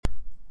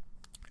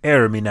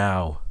Air me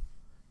now.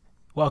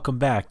 Welcome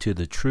back to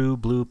the True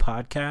Blue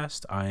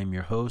Podcast. I am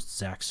your host,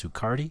 Zach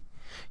Sucardi.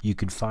 You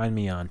can find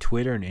me on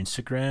Twitter and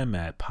Instagram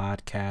at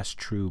Podcast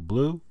True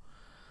Blue.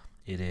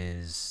 It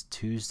is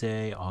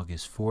Tuesday,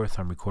 August 4th.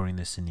 I'm recording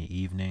this in the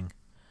evening.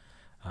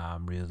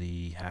 I'm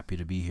really happy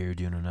to be here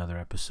doing another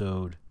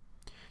episode.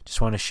 Just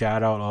want to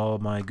shout out all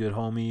of my good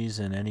homies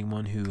and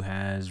anyone who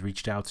has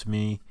reached out to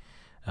me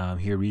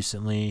here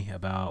recently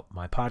about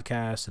my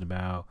podcast and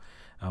about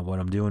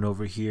what I'm doing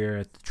over here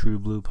at the True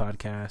Blue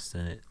Podcast.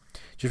 And it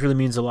just really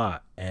means a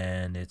lot.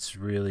 And it's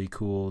really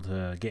cool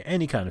to get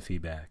any kind of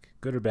feedback,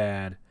 good or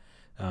bad.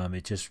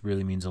 It just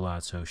really means a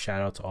lot. So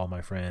shout out to all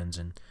my friends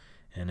and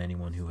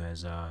anyone who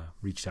has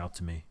reached out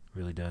to me.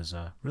 Really does,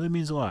 really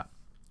means a lot.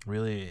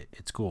 Really,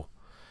 it's cool.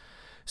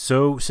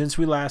 So since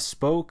we last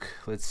spoke,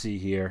 let's see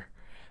here.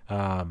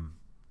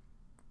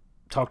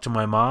 Talked to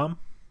my mom.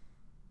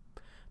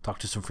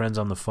 Talked to some friends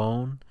on the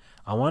phone.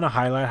 I want to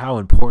highlight how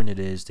important it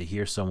is to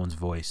hear someone's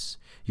voice.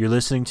 You're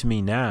listening to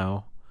me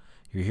now.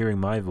 You're hearing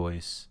my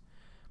voice.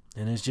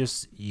 And it's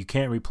just, you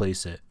can't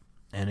replace it.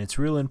 And it's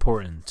real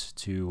important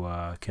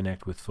to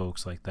connect with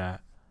folks like that.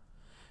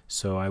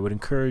 So I would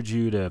encourage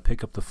you to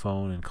pick up the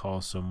phone and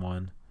call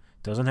someone.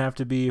 Doesn't have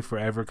to be a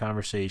forever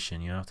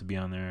conversation. You don't have to be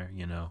on there,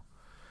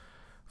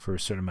 for a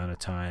certain amount of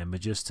time. But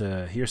just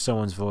to hear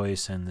someone's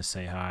voice and to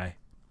say hi,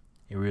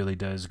 it really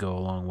does go a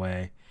long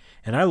way.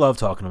 And I love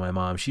talking to my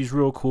mom. She's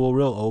real cool,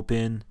 real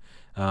open.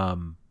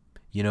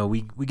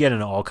 We get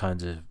into all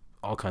kinds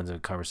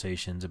of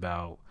conversations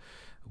about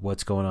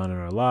what's going on in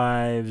our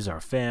lives,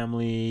 our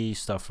family,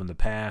 stuff from the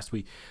past.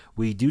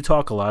 We do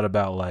talk a lot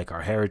about like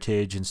our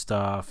heritage and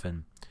stuff,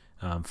 and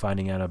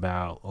finding out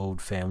about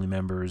old family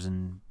members,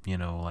 and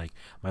like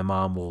my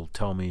mom will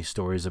tell me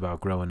stories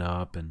about growing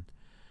up, and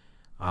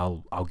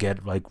I'll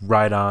get like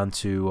right on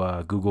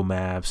to Google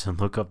Maps and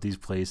look up these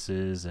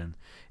places, and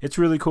it's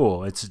really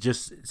cool. It's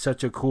just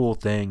such a cool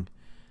thing,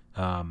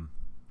 and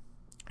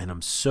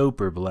I'm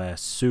super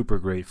blessed, super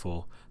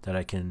grateful that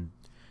I can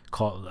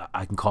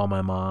call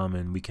my mom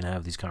and we can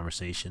have these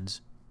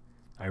conversations.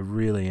 I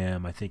really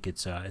am. I think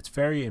it's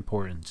very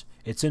important.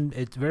 It's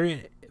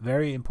very,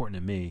 very important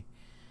to me,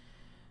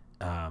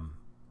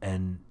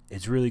 and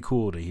it's really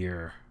cool to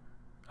hear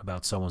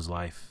about someone's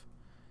life,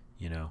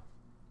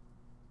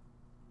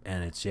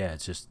 And it's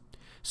just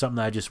something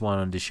I just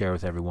wanted to share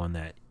with everyone,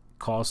 that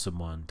call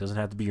someone. Doesn't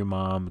have to be your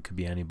mom. It could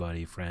be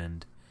anybody,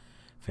 friend,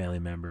 family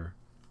member,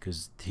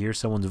 because to hear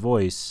someone's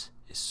voice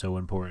is so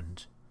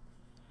important.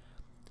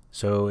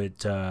 So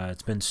it's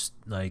been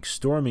like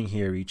storming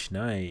here each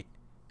night,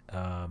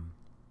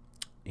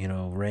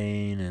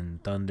 rain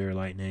and thunder,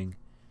 lightning,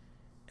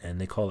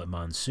 and they call it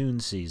monsoon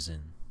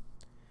season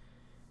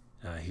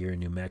here in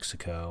New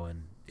Mexico,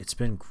 and it's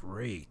been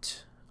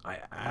great. I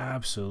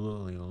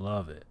absolutely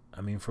love it.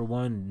 I mean, for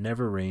one,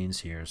 never rains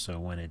here, so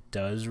when it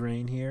does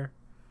rain here,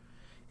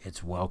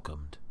 it's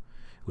welcomed,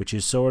 which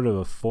is sort of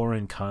a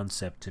foreign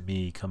concept to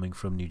me coming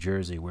from New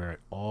Jersey, where it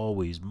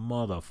always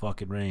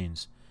motherfucking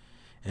rains,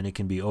 and it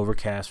can be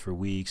overcast for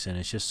weeks, and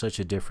it's just such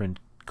a different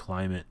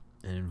climate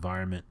and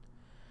environment.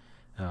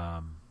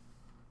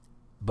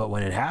 But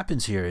when it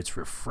happens here, it's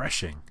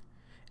refreshing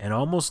and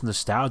almost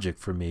nostalgic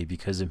for me,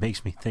 because it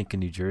makes me think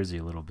of New Jersey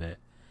a little bit.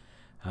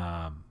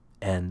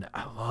 And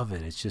I love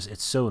it.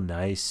 It's so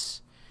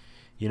nice,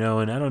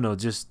 and I don't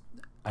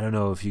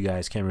know if you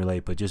guys can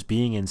relate, but just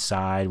being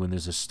inside when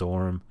there's a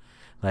storm,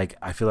 like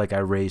I feel like I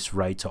race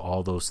right to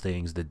all those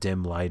things, the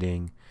dim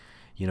lighting,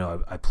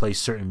 I play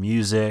certain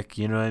music,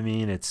 you know what I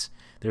mean?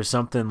 There's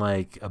something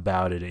like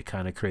about it. It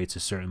kind of creates a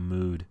certain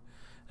mood,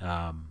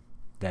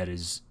 that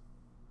is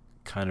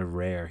kind of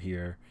rare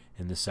here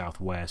in the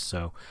Southwest.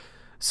 So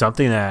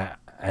something that,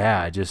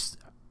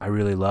 I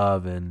really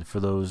love. And for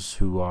those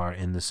who are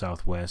in the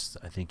Southwest,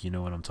 I think you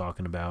know what I'm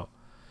talking about.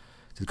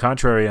 To the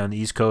contrary, on the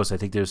East Coast, I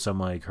think there's some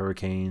like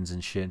hurricanes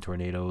and shit and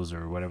tornadoes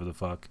or whatever the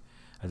fuck.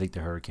 I think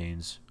they're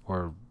hurricanes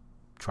or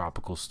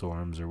tropical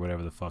storms or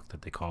whatever the fuck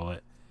that they call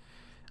it.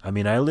 I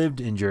mean, I lived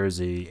in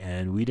Jersey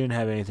and we didn't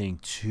have anything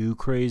too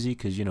crazy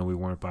because, we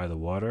weren't by the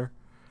water,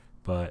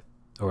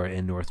 or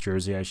in North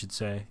Jersey, I should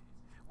say,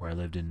 where I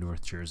lived in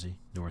North Jersey,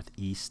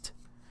 East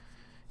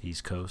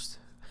Coast.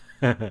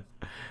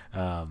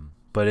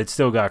 But it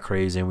still got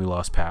crazy and we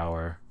lost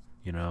power,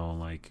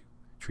 like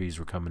trees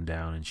were coming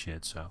down and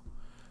shit. So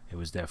it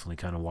was definitely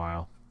kind of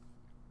wild.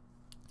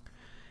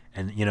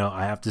 And,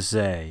 I have to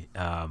say,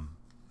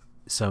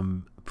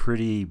 some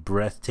pretty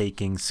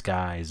breathtaking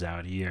skies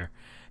out here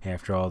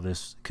after all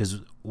this.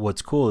 Because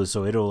what's cool is,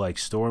 so it'll like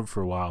storm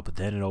for a while, but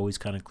then it always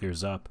kind of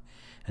clears up.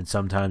 And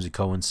sometimes it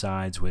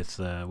coincides with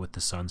the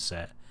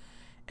sunset.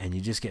 And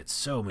you just get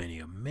so many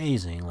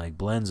amazing like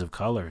blends of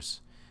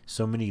colors.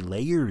 So many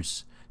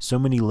layers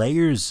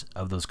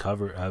of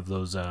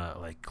those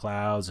like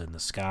clouds in the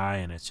sky,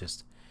 and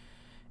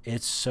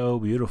it's so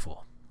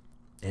beautiful.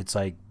 It's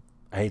like,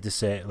 I hate to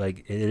say it,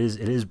 like it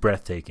is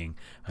breathtaking.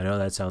 I know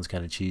that sounds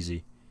kind of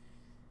cheesy.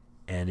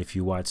 And if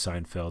you watch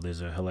Seinfeld,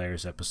 there's a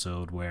hilarious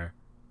episode where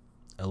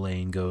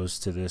Elaine goes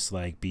to this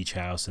like beach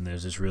house and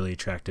there's this really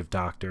attractive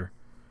doctor,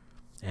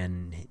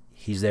 and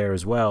he's there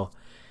as well.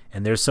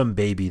 And there's some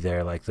baby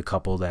there, like the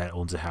couple that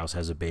owns the house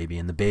has a baby,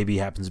 and the baby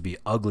happens to be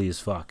ugly as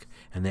fuck,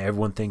 and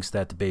everyone thinks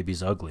that the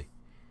baby's ugly.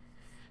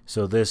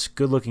 So this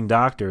good-looking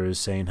doctor is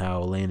saying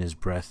how Elaine is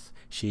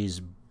she's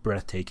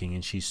breathtaking,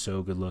 and she's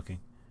so good-looking.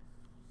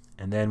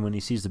 And then when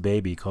he sees the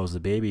baby, he calls the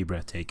baby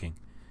breathtaking.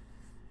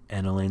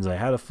 And Elaine's like,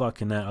 how the fuck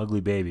can that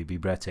ugly baby be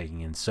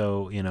breathtaking? And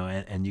so,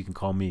 and you can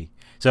call me.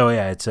 So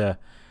yeah, it's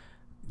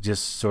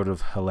just sort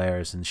of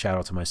hilarious, and shout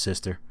out to my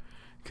sister,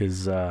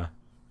 because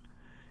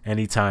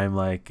anytime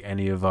like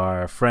any of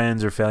our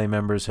friends or family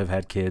members have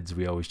had kids,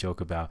 we always joke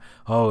about,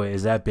 oh,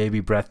 is that baby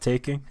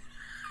breathtaking?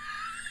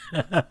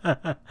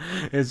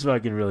 It's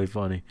fucking really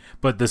funny.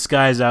 But the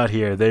skies out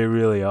here, they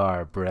really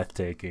are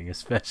breathtaking,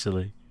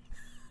 especially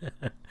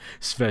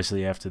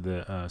after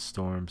the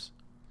storms.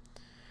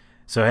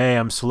 So hey,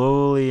 I'm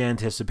slowly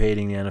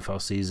anticipating the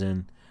NFL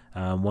season.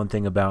 One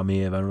thing about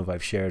me, I don't know if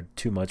I've shared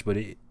too much, but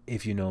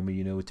if you know me,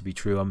 you know it to be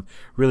true. I'm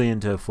really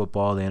into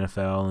football, the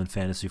NFL, and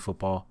fantasy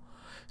football.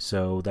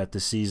 So that the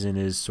season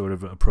is sort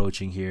of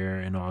approaching here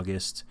in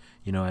August,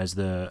 as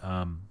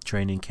the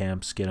training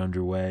camps get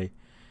underway.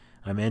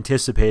 I'm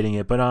anticipating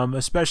it, but I'm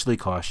especially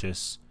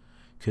cautious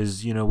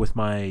because, with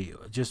my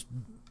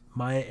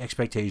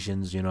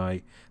expectations,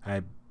 I'm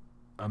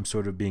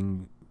sort of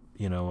being,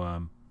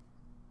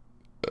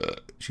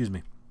 excuse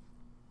me.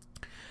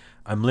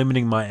 I'm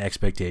limiting my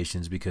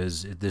expectations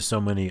because there's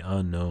so many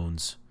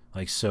unknowns,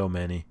 like so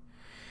many.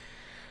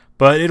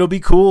 But it'll be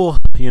cool.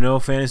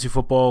 Fantasy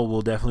football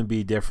will definitely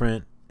be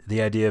different.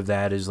 The idea of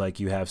that is like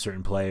you have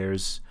certain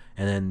players,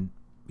 and then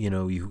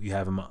you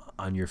have them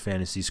on your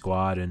fantasy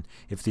squad, and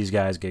if these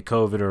guys get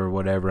COVID or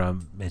whatever,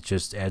 it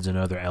just adds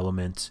another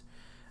element.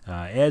 To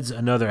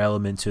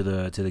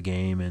the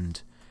game,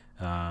 and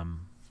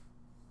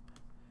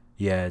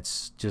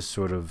it's just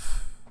sort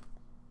of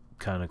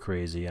kind of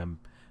crazy. I'm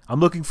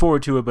looking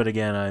forward to it, but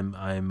again,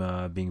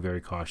 I'm being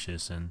very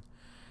cautious, and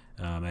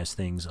as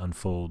things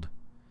unfold.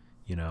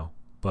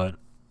 But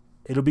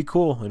it'll be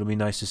cool. It'll be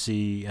nice to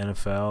see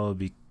NFL. It'll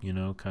be,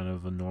 kind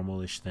of a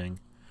normal-ish thing.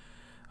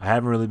 I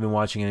haven't really been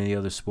watching any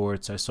other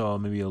sports. I saw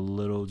maybe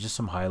just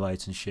some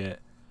highlights and shit.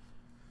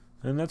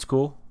 And that's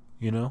cool.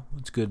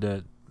 It's good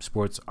that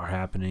sports are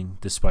happening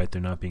despite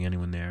there not being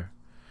anyone there.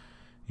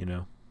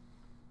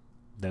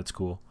 That's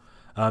cool.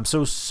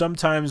 So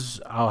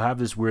sometimes I'll have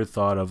this weird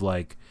thought of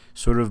like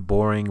sort of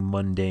boring,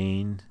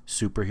 mundane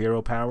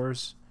superhero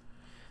powers.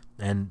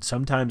 And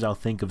sometimes I'll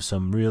think of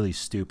some really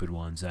stupid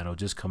ones that'll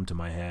just come to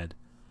my head.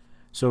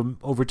 So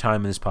over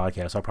time in this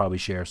podcast, I'll probably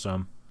share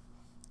some.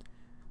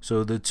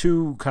 So the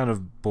two kind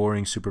of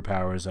boring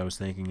superpowers I was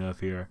thinking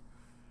of here,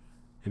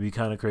 it'd be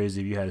kind of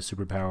crazy if you had a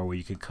superpower where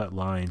you could cut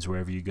lines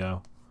wherever you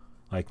go,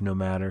 like no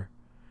matter.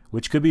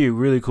 Which could be a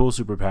really cool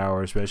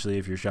superpower, especially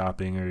if you're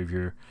shopping or if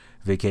you're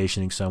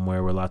vacationing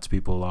somewhere where lots of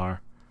people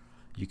are.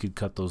 You could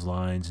cut those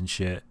lines and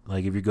shit.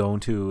 Like if you're going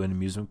to an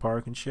amusement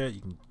park and shit,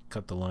 you can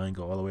cut the line,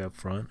 go all the way up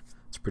front.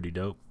 It's pretty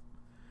dope.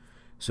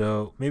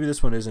 So maybe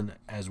this one isn't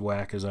as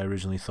whack as I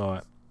originally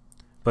thought,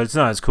 but it's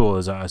not as cool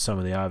as some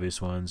of the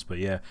obvious ones. But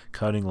yeah,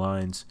 cutting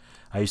lines.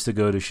 I used to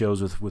go to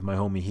shows with my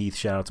homie Heath.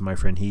 Shout out to my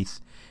friend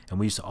Heath. And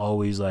we used to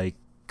always like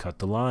cut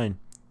the line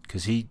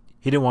because he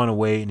didn't want to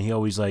wait, and he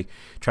always like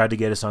tried to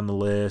get us on the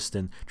list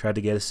and tried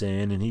to get us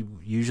in, and he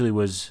usually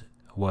was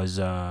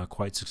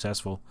quite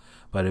successful.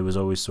 But it was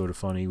always sort of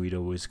funny. We'd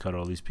always cut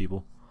all these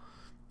people.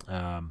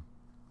 And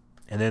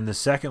then the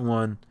second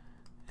one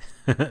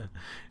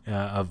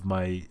of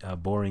my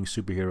boring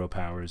superhero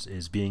powers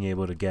is being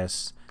able to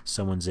guess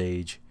someone's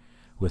age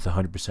with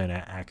 100%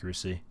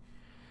 accuracy.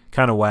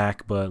 Kind of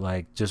whack, but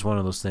like just one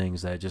of those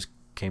things that just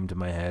came to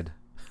my head.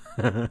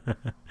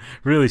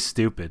 Really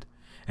stupid.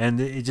 And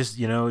it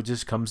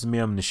just comes to me.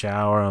 I'm in the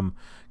shower. I'm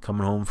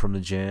coming home from the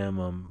gym.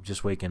 I'm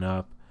just waking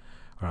up,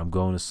 or I'm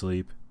going to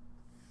sleep.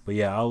 But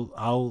yeah,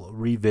 I'll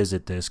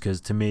revisit this because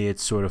to me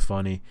it's sort of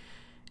funny.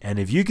 And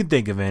if you can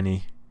think of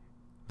any,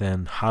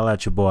 then holla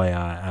at your boy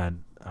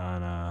on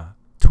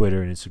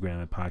Twitter and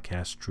Instagram at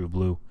Podcast True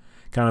Blue.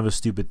 Kind of a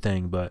stupid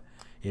thing, but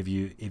if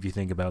you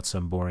think about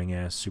some boring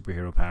ass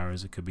superhero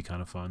powers, it could be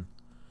kind of fun.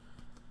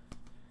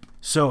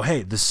 So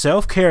hey, the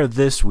self-care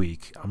this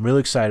week, I'm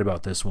really excited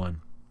about this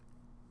one.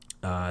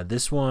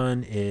 This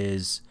one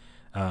is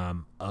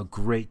a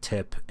great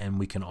tip, and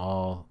we can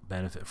all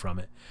benefit from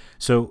it.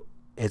 So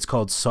it's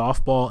called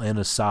Softball in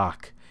a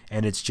Sock,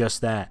 and it's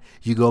just that.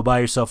 You go buy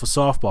yourself a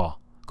softball.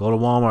 Go to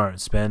Walmart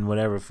and spend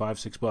whatever,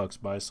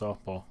 $5-6, buy a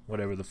softball,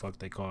 whatever the fuck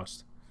they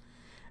cost.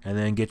 And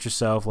then get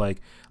yourself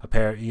like a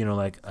pair,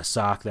 like a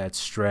sock that's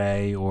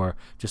stray or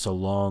just a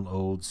long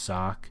old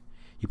sock.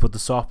 You put the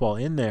softball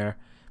in there,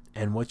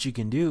 and what you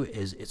can do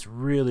is it's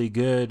really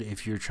good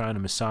if you're trying to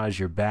massage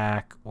your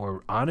back,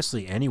 or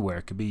honestly anywhere.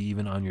 It could be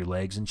even on your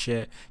legs and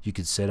shit. You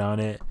could sit on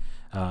it.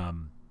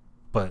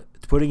 But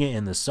putting it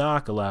in the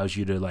sock allows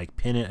you to like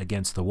pin it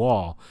against the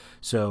wall.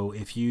 So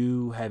if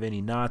you have any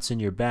knots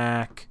in your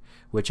back,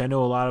 which I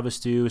know a lot of us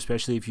do,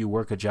 especially if you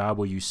work a job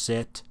where you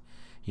sit,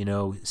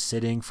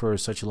 Sitting for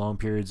such long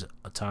periods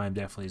of time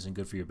definitely isn't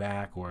good for your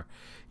back. Or,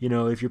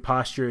 if your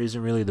posture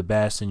isn't really the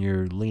best and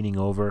you're leaning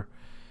over,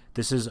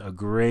 this is a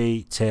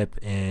great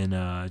tip in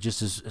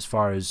just as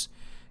far as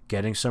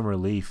getting some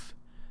relief.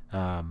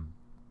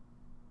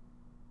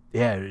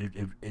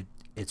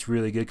 It's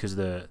really good because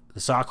the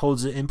sock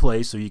holds it in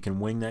place, so you can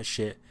wing that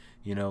shit,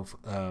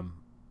 on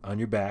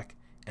your back.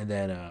 And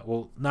then,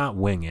 not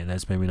wing it.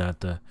 That's maybe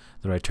not the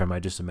right term. I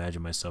just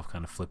imagine myself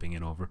kind of flipping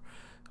it over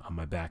on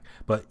my back.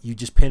 But you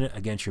just pin it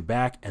against your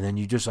back, and then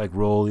you just like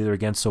roll either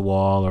against the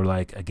wall or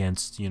like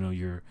against,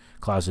 your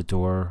closet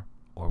door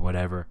or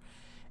whatever.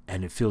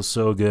 And it feels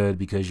so good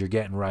because you're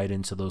getting right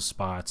into those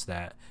spots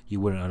that you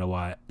wouldn't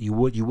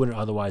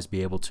otherwise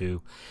be able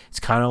to. It's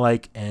kind of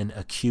like an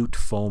acute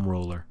foam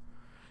roller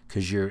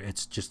because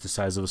it's just the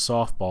size of a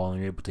softball, and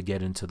you're able to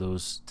get into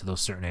those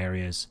certain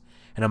areas.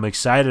 And I'm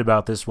excited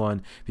about this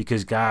one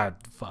because, God,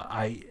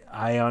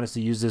 I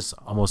honestly use this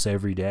almost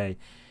every day.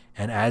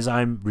 And as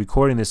I'm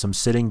recording this, I'm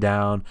sitting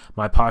down.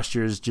 My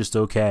posture is just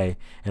okay.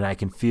 And I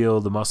can feel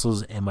the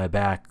muscles in my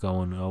back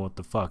going, oh, what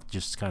the fuck,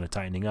 just kind of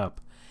tightening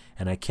up.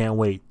 And I can't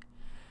wait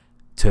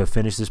to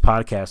finish this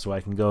podcast so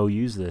I can go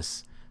use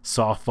this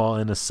softball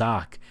in a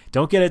sock.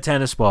 Don't get a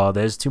tennis ball.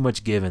 There's too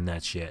much give in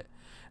that shit.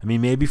 I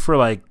mean, maybe for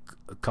like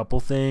a couple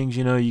things,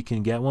 you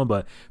can get one,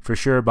 but for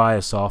sure buy a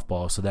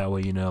softball so that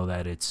way you know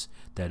that it's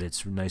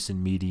nice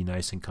and meaty,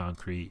 nice and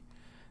concrete.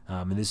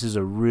 And this is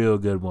a real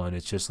good one.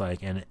 It's just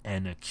like an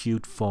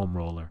acute foam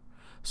roller.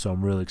 So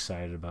I'm really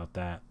excited about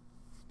that.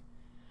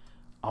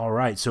 All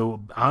right,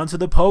 so on to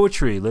the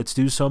poetry. Let's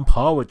do some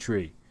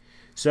poetry.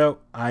 So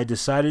I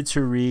decided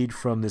to read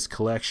from this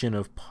collection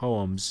of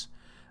poems.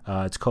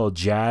 It's called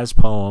Jazz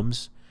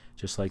Poems,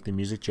 just like the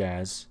music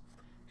jazz.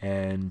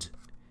 And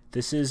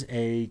this is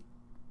a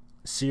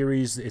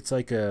series. It's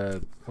like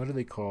what do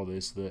they call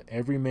this? The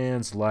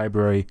Everyman's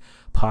Library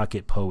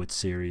Pocket Poet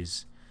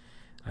series.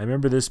 I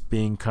remember this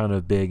being kind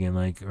of big in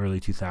like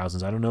early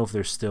 2000s. I don't know if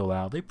they're still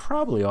out. They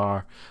probably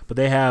are, but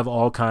they have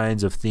all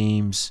kinds of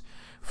themes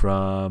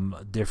from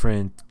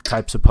different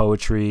types of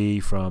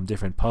poetry, from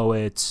different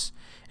poets,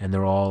 and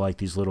they're all like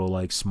these little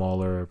like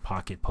smaller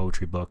pocket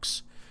poetry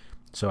books.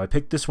 So I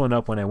picked this one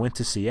up when I went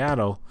to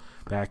Seattle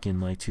back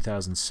in like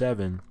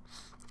 2007.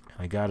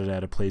 I got it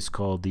at a place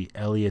called the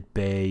Elliott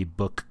Bay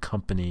Book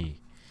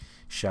Company.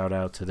 Shout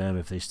out to them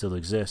if they still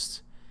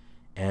exist.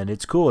 And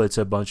it's cool. It's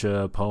a bunch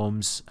of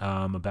poems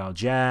about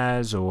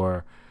jazz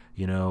or,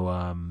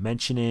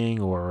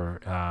 mentioning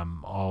or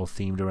all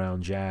themed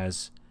around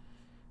jazz,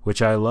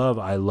 which I love.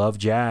 I love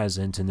jazz,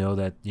 and to know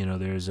that,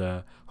 there's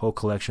a whole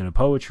collection of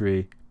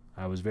poetry,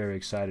 I was very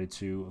excited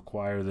to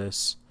acquire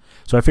this.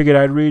 So I figured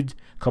I'd read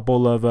a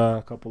couple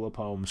of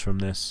poems from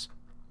this.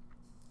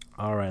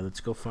 All right,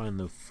 let's go find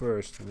the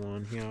first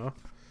one here.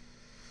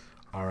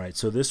 All right,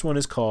 so this one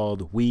is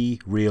called We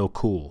Real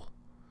Cool.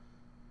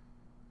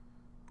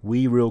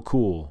 We real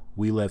cool,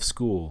 we left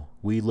school,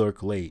 we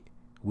lurk late,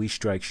 we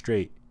strike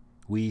straight,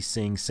 we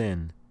sing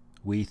sin,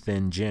 we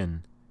thin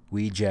gin,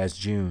 we jazz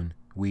June,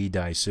 we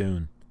die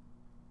soon.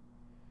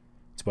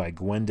 It's by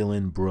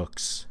Gwendolyn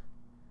Brooks.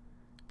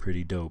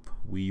 Pretty dope.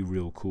 We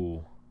real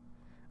cool.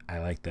 I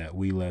like that.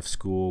 We left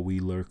school, we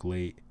lurk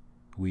late,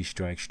 we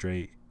strike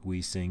straight,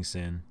 we sing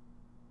sin,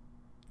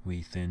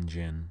 we thin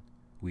gin,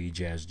 we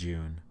jazz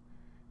June,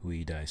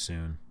 we die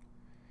soon.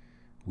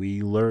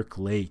 We lurk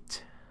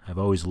late. I've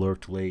always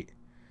lurked late.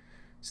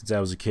 Since I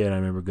was a kid, I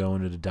remember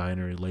going to the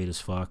diner late as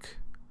fuck.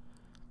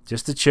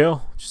 Just to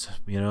chill. Just,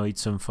 eat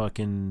some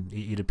fucking,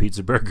 eat a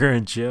pizza burger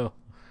and chill.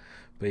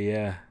 But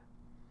yeah.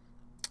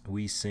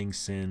 We sing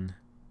sin.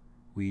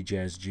 We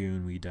jazz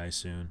June. We die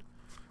soon.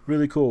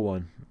 Really cool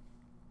one.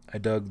 I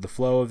dug the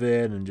flow of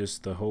it and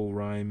just the whole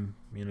rhyme,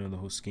 the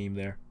whole scheme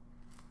there.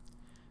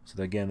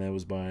 So again, that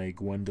was by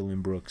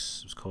Gwendolyn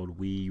Brooks. It was called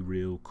We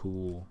Real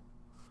Cool.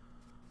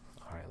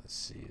 Alright, let's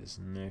see this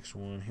next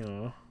one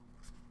here.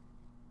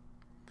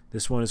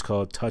 This one is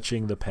called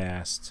Touching the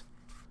Past.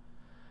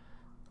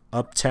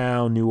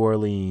 Uptown New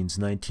Orleans,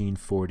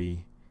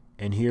 1940.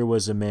 And here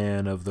was a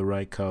man of the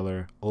right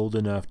color, old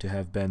enough to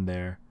have been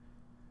there,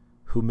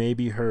 who may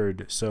be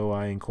heard, so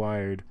I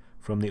inquired,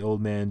 from the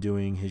old man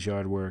doing his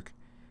yard work.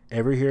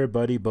 Ever hear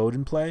Buddy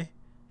Bowden play?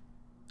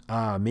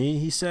 Ah, me,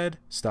 he said,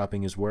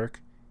 stopping his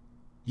work.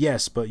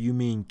 Yes, but you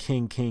mean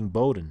King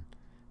Bowden.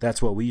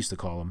 That's what we used to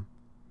call him.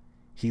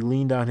 He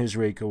leaned on his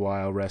rake a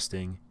while,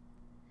 resting.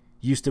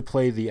 Used to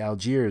play the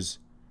Algiers.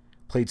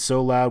 Played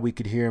so loud we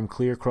could hear him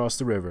clear across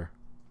the river.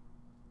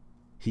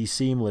 He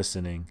seemed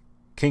listening.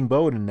 King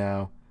Bowden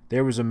now.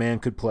 There was a man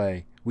could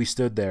play. We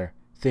stood there,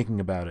 thinking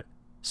about it,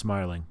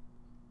 smiling.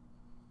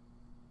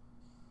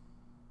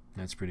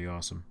 That's pretty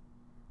awesome.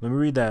 Let me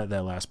read that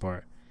last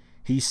part.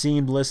 He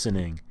seemed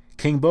listening.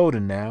 King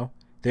Bowden now.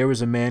 There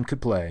was a man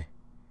could play.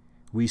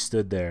 We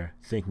stood there,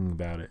 thinking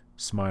about it,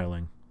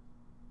 smiling.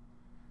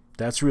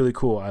 That's really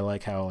cool. I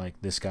like how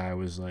this guy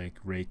was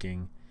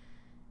raking,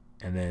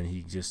 and then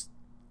he just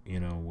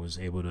was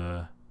able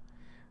to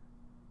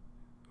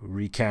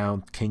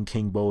recount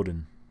King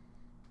Bowden.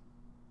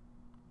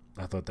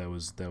 I thought that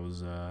was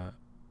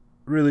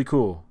Really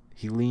cool.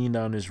 He leaned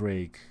on his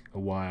rake a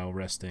while,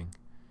 resting.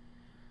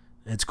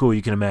 It's cool.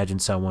 You can imagine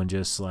someone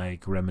just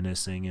like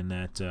reminiscing in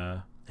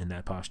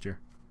that posture.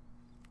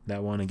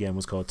 That one again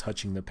was called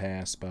 "Touching the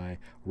Past" by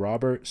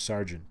Robert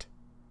Sargent.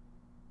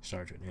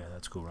 Sargent, yeah,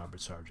 that's cool. Robert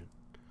Sargent.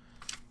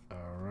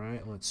 All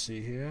right, let's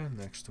see here.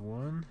 Next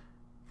one.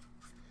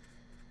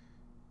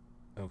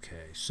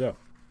 Okay, so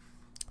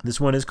this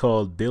one is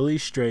called Billy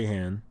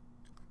Strayhorn.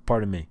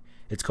 Pardon me.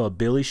 It's called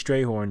Billy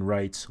Strayhorn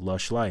Writes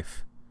Lush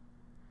Life.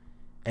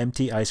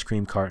 Empty ice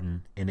cream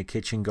carton in a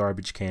kitchen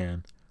garbage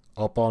can.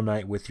 Up all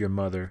night with your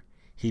mother.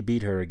 He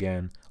beat her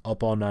again.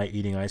 Up all night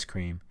eating ice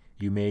cream.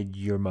 You made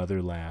your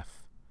mother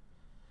laugh.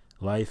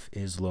 Life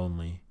is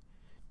lonely.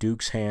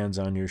 Duke's hands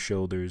on your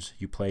shoulders.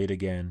 You play it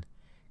again.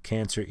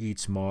 Cancer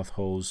eats moth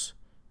holes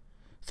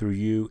through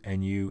you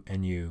and you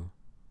and you.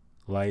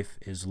 Life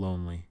is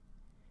lonely.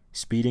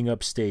 Speeding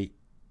upstate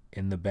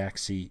in the back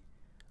seat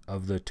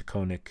of the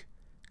Taconic.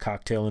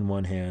 Cocktail in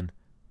one hand,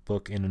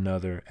 book in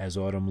another as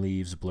autumn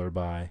leaves blur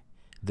by.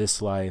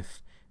 This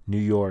life, New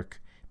York,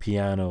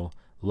 piano,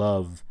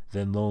 love,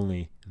 then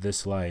lonely,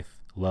 this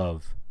life,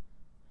 love.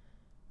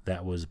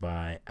 That was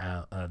by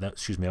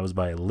that was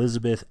by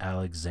Elizabeth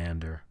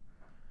Alexander.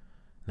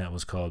 That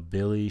was called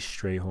Billy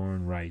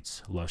Strayhorn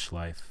Writes Lush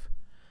Life.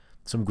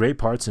 Some great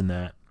parts in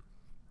that.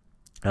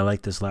 I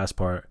like this last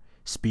part.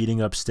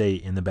 Speeding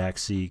upstate in the back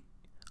seat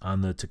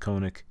on the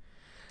Taconic.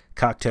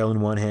 Cocktail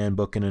in one hand,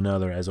 book in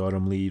another as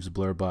autumn leaves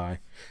blur by.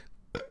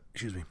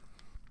 Excuse me.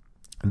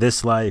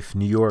 This life,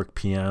 New York,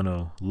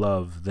 piano,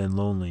 love, then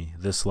lonely.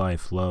 This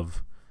life,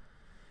 love.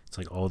 It's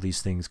like all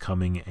these things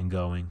coming and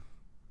going.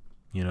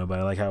 But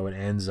I like how it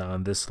ends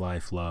on this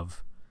life,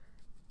 love.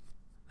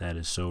 That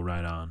is so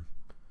right on.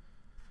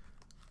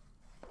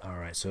 All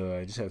right, so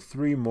I just have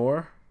 3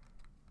 more.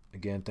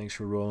 Again, thanks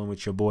for rolling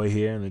with your boy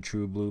here in the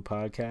True Blue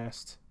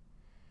podcast.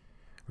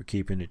 We're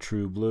keeping it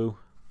true blue.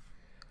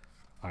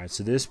 All right,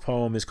 so this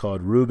poem is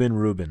called Reuben,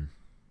 Reuben.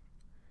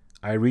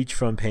 I reach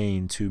from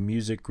pain to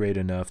music great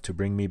enough to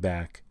bring me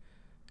back.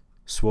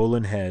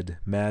 Swollen head,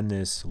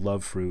 madness,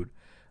 love fruit,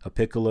 a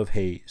pickle of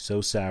hate,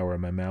 so sour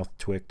my mouth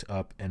twicked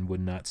up and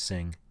would not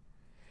sing.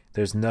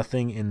 There's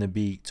nothing in the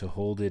beat to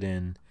hold it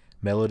in,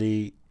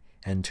 melody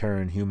and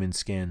turn human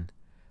skin.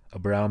 A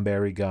brown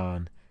berry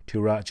gone, to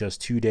rot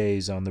just 2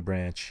 days on the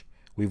branch.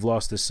 We've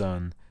lost the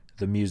sun,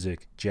 the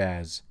music,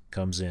 jazz,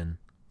 comes in.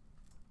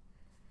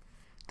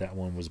 That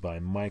one was by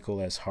Michael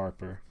S.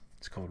 Harper.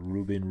 It's called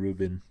Reuben,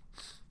 Reuben.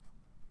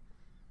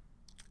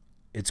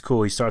 It's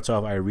cool. He starts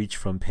off, I reach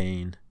from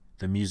pain.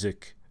 I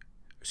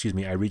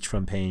reach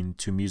from pain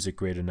to music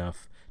great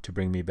enough to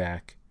bring me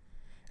back.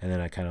 And then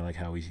I kind of like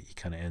how he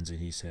kind of ends it.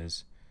 He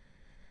says,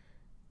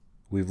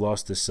 we've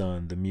lost the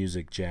sun, the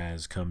music,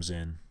 jazz comes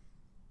in.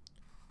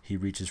 He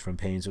reaches from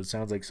pain. So it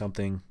sounds like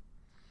something,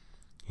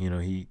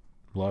 he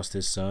lost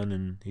his son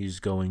and he's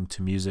going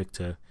to music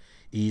to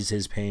ease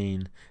his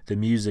pain. The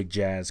music,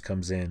 jazz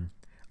comes in.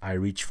 I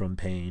reach from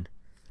pain.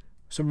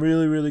 Some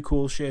really, really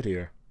cool shit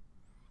here.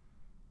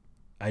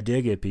 I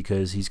dig it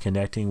because he's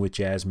connecting with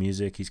jazz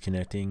music. He's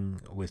connecting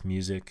with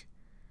music.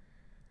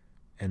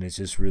 And it's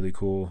just really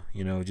cool.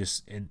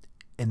 Just in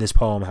this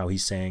poem, how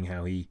he's saying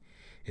how he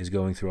is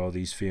going through all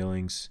these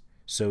feelings.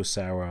 So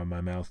sour on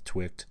my mouth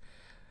twicked.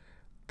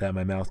 That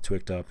my mouth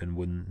twicked up and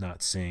would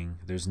not sing.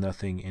 There's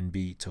nothing in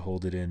beat to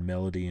hold it in.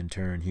 Melody in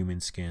turn,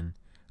 human skin.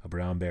 A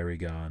brown berry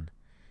gone.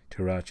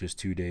 To rot just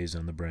 2 days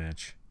on the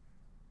branch.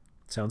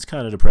 Sounds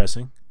kind of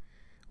depressing.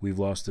 We've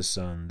lost the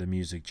sun. The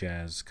music,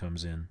 jazz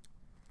comes in.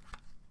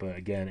 But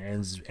again,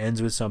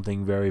 ends with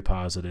something very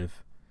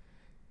positive.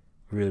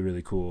 Really,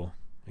 really cool.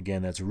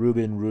 Again, that's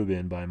Reuben,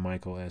 Reuben by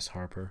Michael S.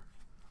 Harper.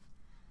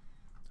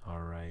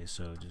 All right,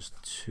 so just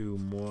 2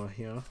 more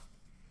here.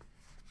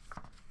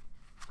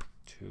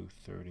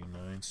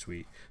 239,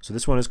 sweet. So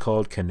this one is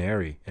called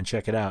Canary, and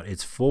check it out.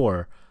 It's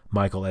for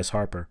Michael S.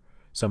 Harper.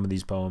 Some of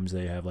these poems,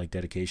 they have like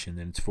dedication,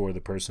 and it's for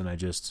the person I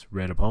just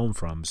read a poem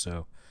from,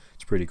 so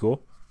it's pretty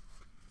cool.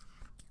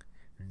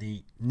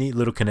 The neat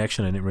little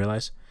connection I didn't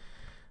realize.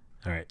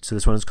 All right, so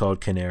this one is called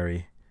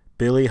Canary.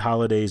 Billie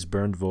Holiday's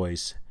burned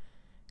voice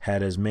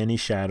had as many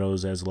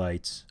shadows as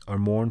lights, a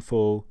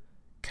mournful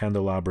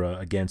candelabra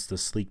against the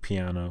sleek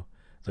piano,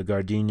 the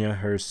gardenia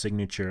her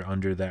signature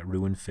under that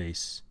ruined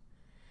face.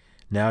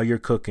 Now you're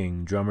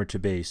cooking, drummer to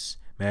bass,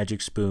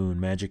 magic spoon,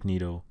 magic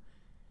needle.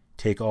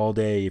 Take all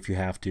day if you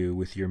have to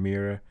with your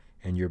mirror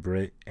and your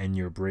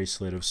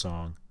bracelet of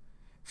song.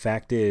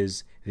 Fact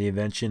is, the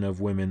invention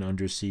of women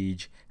under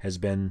siege has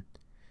been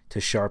to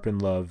sharpen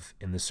love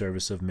in the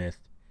service of myth.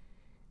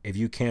 If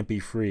you can't be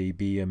free,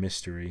 be a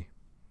mystery.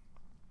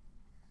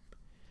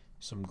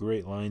 Some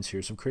great lines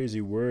here, some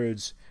crazy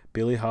words.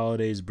 Billie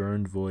Holiday's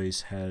burned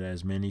voice had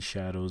as many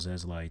shadows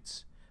as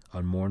lights.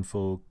 A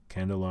mournful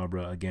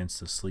candelabra against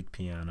the sleek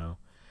piano,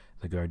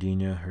 the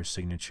gardenia her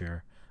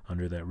signature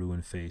under that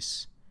ruined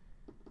face.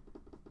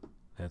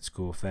 That's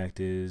cool. Fact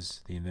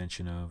is, the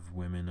invention of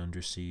women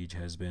under siege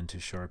has been to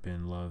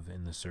sharpen love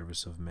in the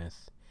service of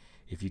myth.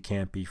 If you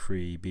can't be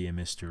free, be a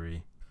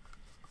mystery.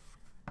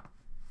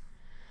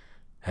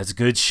 That's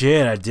good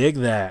shit. I dig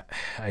that.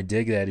 I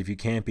dig that. If you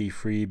can't be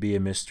free, be a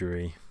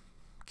mystery.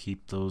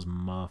 Keep those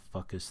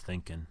motherfuckers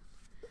thinking.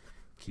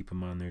 Keep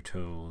them on their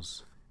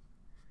toes.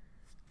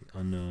 The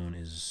unknown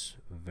is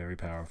very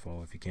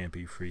powerful. If you can't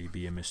be free,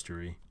 be a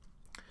mystery.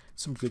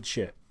 Some good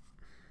shit.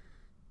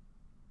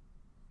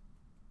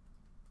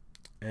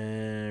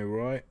 And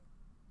right.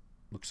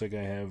 Looks like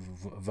I have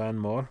Van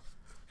Moor.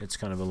 It's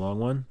kind of a long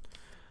one.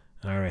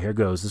 All right, here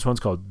goes. This one's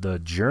called The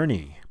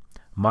Journey.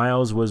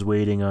 Miles was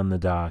waiting on the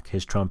dock,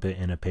 his trumpet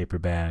in a paper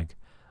bag.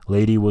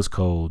 Lady was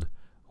cold.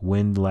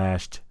 Wind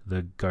lashed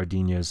the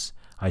gardenias.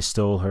 I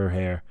stole for her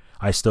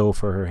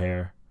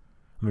hair.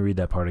 Let me read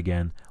that part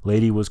again.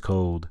 Lady was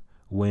cold.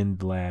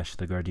 Wind lashed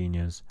the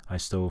gardenias. I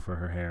stole for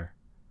her hair.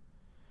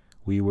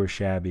 We were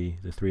shabby,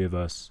 the three of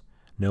us.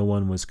 No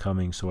one was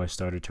coming, so I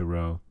started to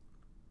row.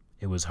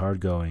 It was hard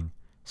going,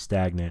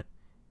 stagnant,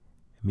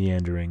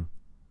 meandering.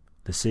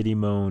 The city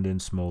moaned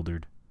and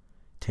smoldered.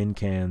 Tin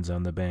cans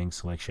on the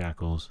banks like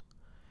shackles,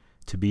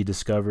 to be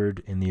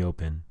discovered in the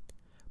open.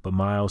 But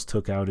Miles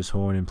took out his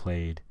horn and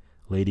played.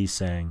 Lady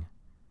sang,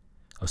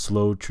 a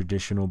slow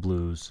traditional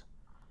blues.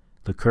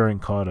 The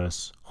current caught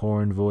us,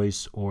 horn,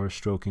 voice, oar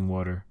stroking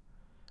water.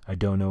 I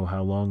don't know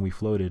how long we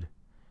floated,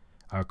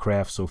 our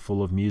craft so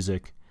full of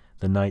music,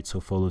 the night so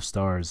full of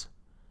stars.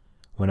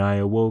 When I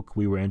awoke,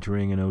 we were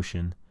entering an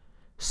ocean,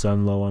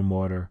 sun low on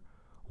water,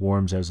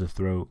 warm as a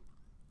throat,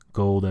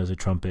 gold as a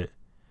trumpet.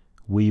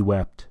 We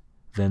wept,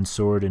 then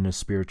soared in a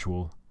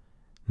spiritual.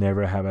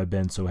 Never have I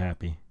been so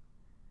happy.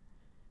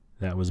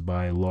 That was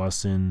by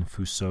Lawson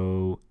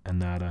Fuso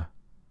Anada.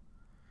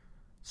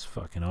 It's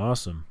fucking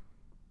awesome.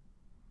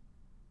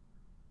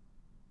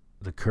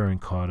 The current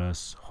caught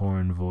us,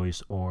 horn,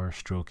 voice, oar,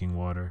 stroking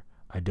water.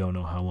 I don't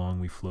know how long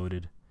we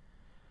floated.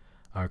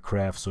 Our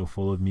craft so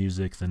full of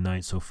music, the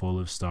night so full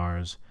of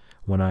stars.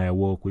 When I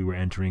awoke, we were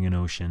entering an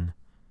ocean.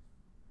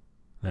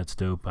 That's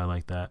dope. I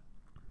like that.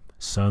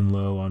 Sun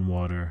low on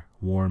water,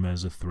 warm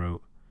as a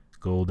throat,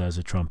 gold as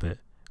a trumpet.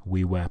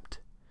 We wept,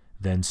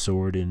 then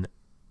soared in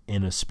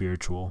a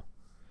spiritual.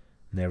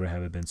 Never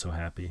have I been so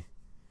happy.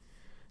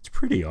 It's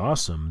pretty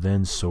awesome.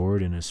 Then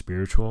soared in a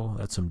spiritual.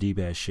 That's some deep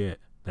ass shit.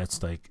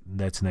 That's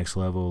next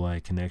level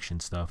like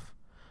connection stuff.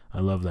 I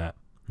love that.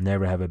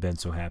 Never have I been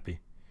so happy.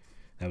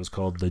 That was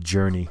called The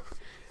Journey.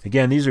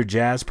 Again, these are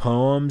jazz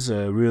poems.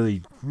 A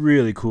really,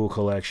 really cool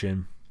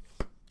collection.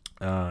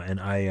 And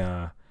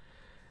I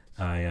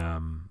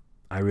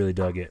really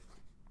dug it.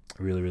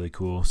 Really, really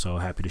cool. So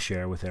happy to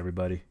share it with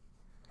everybody.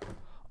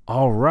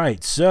 All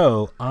right,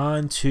 so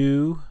on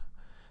to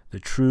the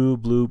True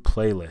Blue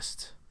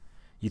playlist.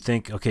 You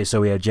think, okay,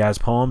 so we had jazz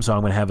poems, so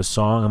I'm going to have a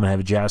song. I'm going to have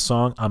a jazz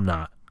song. I'm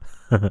not.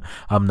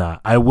 I'm not.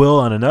 I will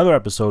on another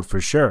episode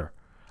for sure.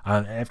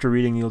 After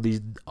reading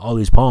all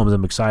these poems,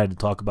 I'm excited to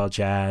talk about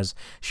jazz,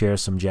 share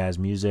some jazz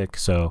music.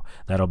 So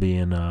that'll be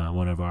in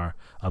one of our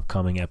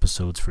upcoming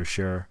episodes for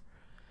sure.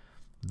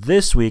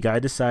 This week, I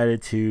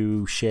decided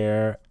to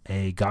share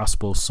a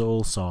gospel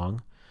soul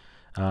song.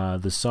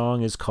 The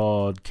song is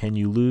called Can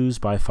You Lose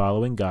by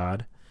Following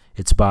God.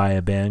 It's by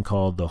a band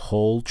called The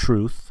Whole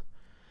Truth.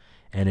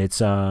 And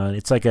it's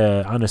like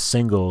on a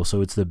single,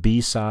 so it's the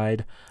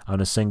B-side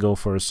on a single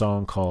for a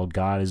song called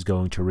God is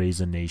Going to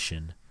Raise a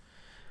Nation.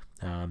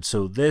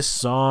 So this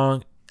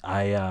song,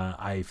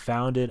 I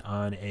found it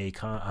on a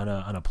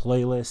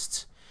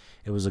playlist.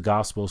 It was a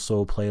gospel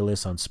soul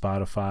playlist on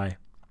Spotify,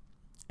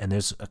 and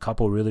there's a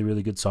couple really,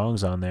 really good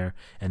songs on there.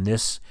 And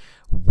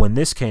when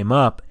this came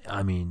up,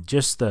 I mean,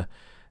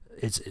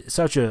 it's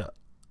such a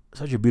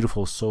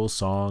beautiful soul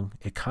song.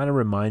 It kind of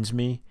reminds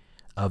me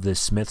of this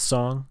Smith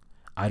song,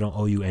 I Don't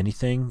Owe You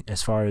Anything,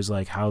 as far as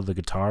like how the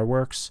guitar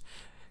works.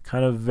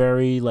 Kind of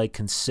very like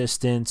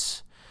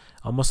consistent,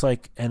 almost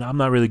like, and I'm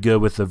not really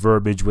good with the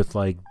verbiage with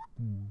like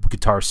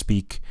guitar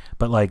speak,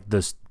 but like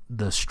the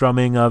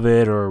strumming of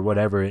it or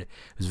whatever, it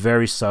was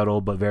very subtle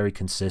but very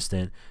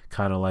consistent,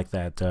 kind of like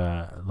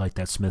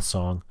that Smith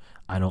song,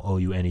 I Don't Owe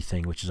You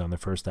Anything, which is on the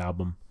first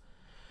album.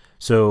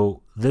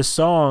 So this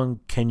song,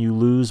 Can You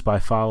Lose by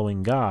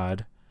Following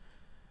God,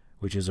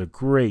 which is a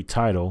great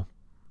title.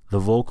 The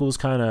vocals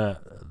kind of,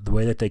 the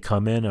way that they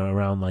come in are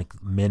around like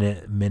a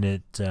minute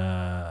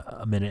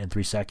and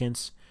 3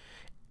 seconds,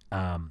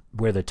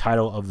 where the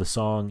title of the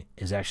song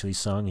is actually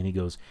sung, and he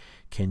goes,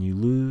 can you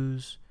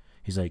lose?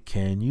 He's like,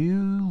 can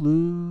you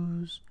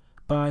lose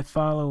by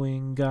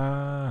following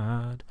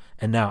God?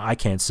 And now I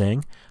can't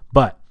sing,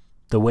 but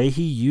the way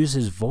he used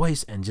his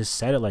voice and just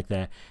said it like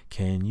that,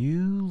 can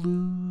you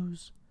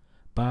lose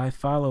by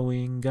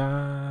following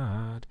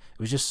God? It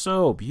was just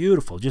so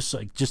beautiful, just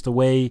the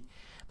way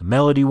the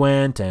melody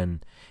went,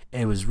 and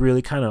it was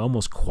really kind of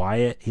almost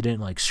quiet. He didn't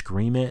like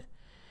scream it,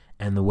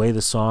 and the way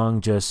the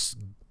song just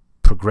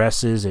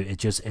progresses,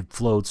 it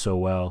flowed so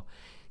well.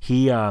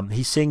 He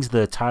sings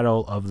the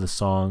title of the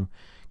song,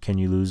 Can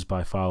You Lose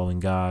by Following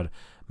God,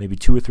 maybe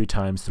 2 or 3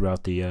 times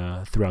throughout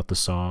the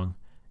song,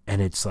 and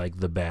it's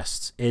like the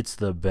best. It's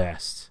the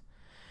best.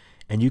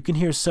 And you can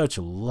hear such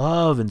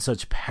love and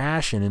such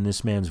passion in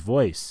this man's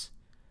voice.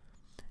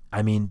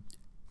 I mean,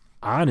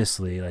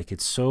 honestly, like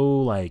it's so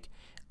like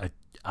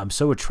I'm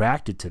so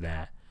attracted to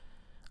that.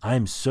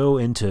 I'm so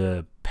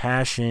into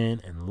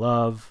passion and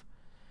love.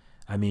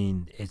 I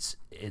mean, it's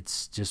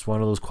just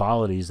one of those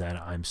qualities that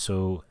I'm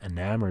so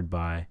enamored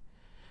by,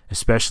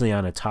 especially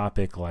on a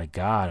topic like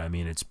God. I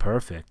mean, it's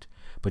perfect.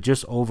 But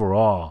just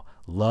overall,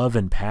 love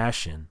and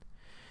passion,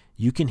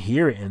 you can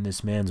hear it in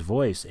this man's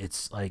voice.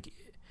 It's like,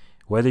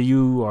 whether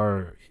you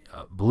are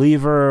a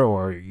believer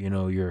or,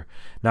 you're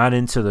not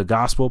into the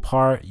gospel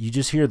part, you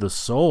just hear the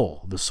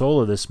soul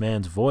of this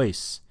man's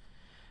voice,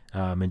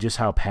 and just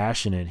how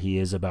passionate he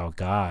is about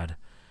God.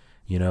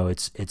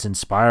 It's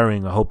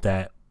inspiring. I hope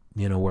that,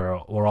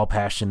 we're all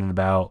passionate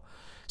about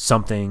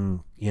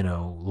something,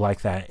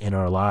 like that in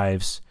our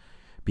lives,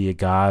 be it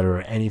God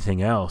or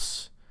anything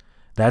else.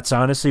 That's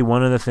honestly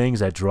one of the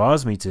things that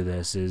draws me to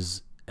this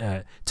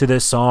to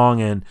this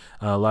song and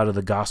a lot of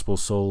the gospel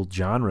soul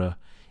genre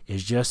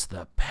is just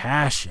the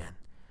passion.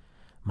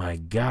 My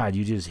God,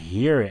 you just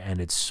hear it and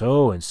it's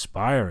so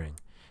inspiring.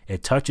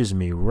 It touches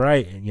me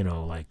right,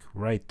 like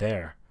right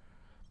there.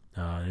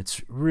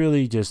 It's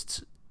really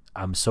just,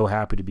 I'm so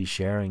happy to be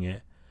sharing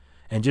it.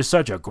 And just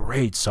such a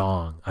great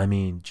song. I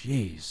mean,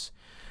 geez.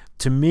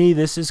 To me,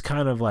 this is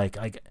kind of like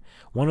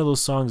one of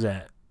those songs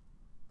that,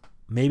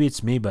 maybe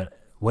it's me, but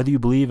whether you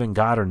believe in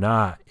God or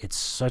not, it's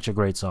such a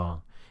great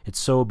song. It's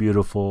so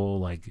beautiful,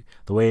 like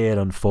the way it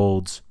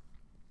unfolds.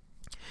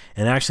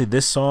 And actually,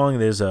 this song,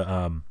 this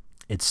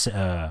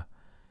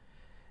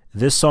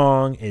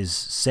song is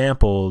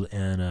sampled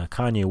in a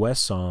Kanye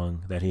West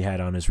song that he had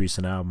on his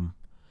recent album.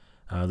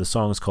 The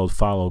song is called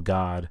 "Follow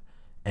God,"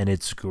 and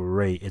it's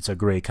great. It's a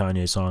great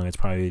Kanye song. It's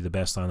probably the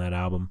best on that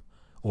album,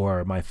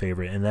 or my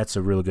favorite, and that's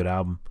a really good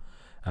album.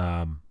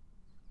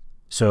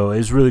 So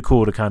it's really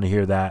cool to kind of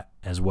hear that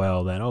as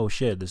well. That, oh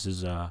shit, this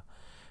is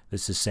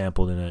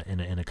sampled in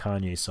a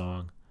Kanye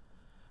song.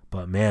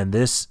 But man,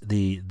 this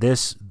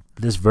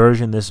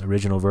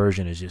original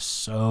version is just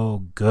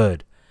so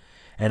good.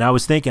 And I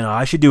was thinking,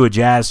 I should do a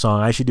jazz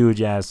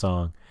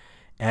song.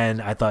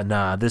 And I thought,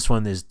 nah, this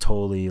one is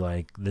totally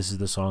like, this is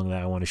the song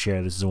that I want to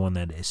share. This is the one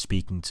that is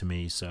speaking to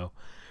me. So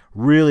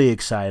really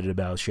excited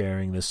about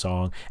sharing this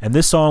song. And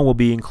this song will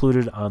be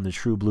included on the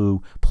True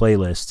Blue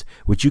playlist,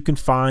 which you can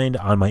find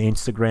on my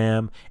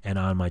Instagram and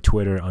on my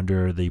Twitter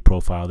under the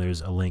profile.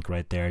 There's a link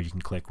right there. You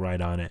can click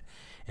right on it,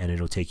 and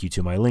it'll take you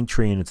to my link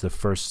tree, and it's the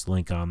first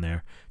link on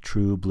there,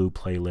 True Blue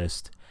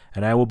playlist.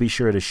 And I will be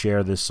sure to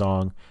share this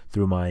song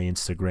through my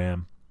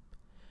Instagram.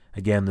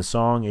 Again, the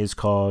song is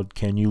called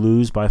 "Can You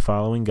Lose by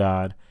Following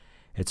God."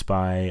 It's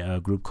by a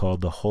group called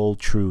The Whole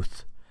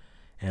Truth,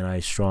 and I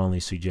strongly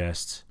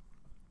suggest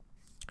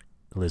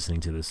listening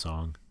to this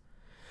song.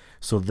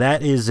 So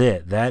that is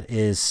it. That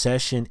is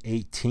session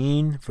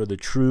 18 for the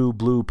True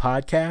Blue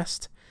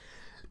podcast.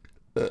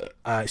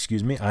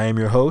 Excuse me. I am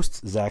your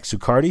host, Zach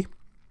Sucardi.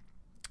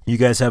 You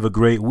guys have a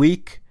great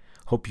week.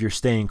 Hope you're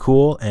staying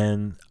cool,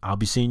 and I'll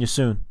be seeing you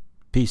soon.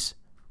 Peace.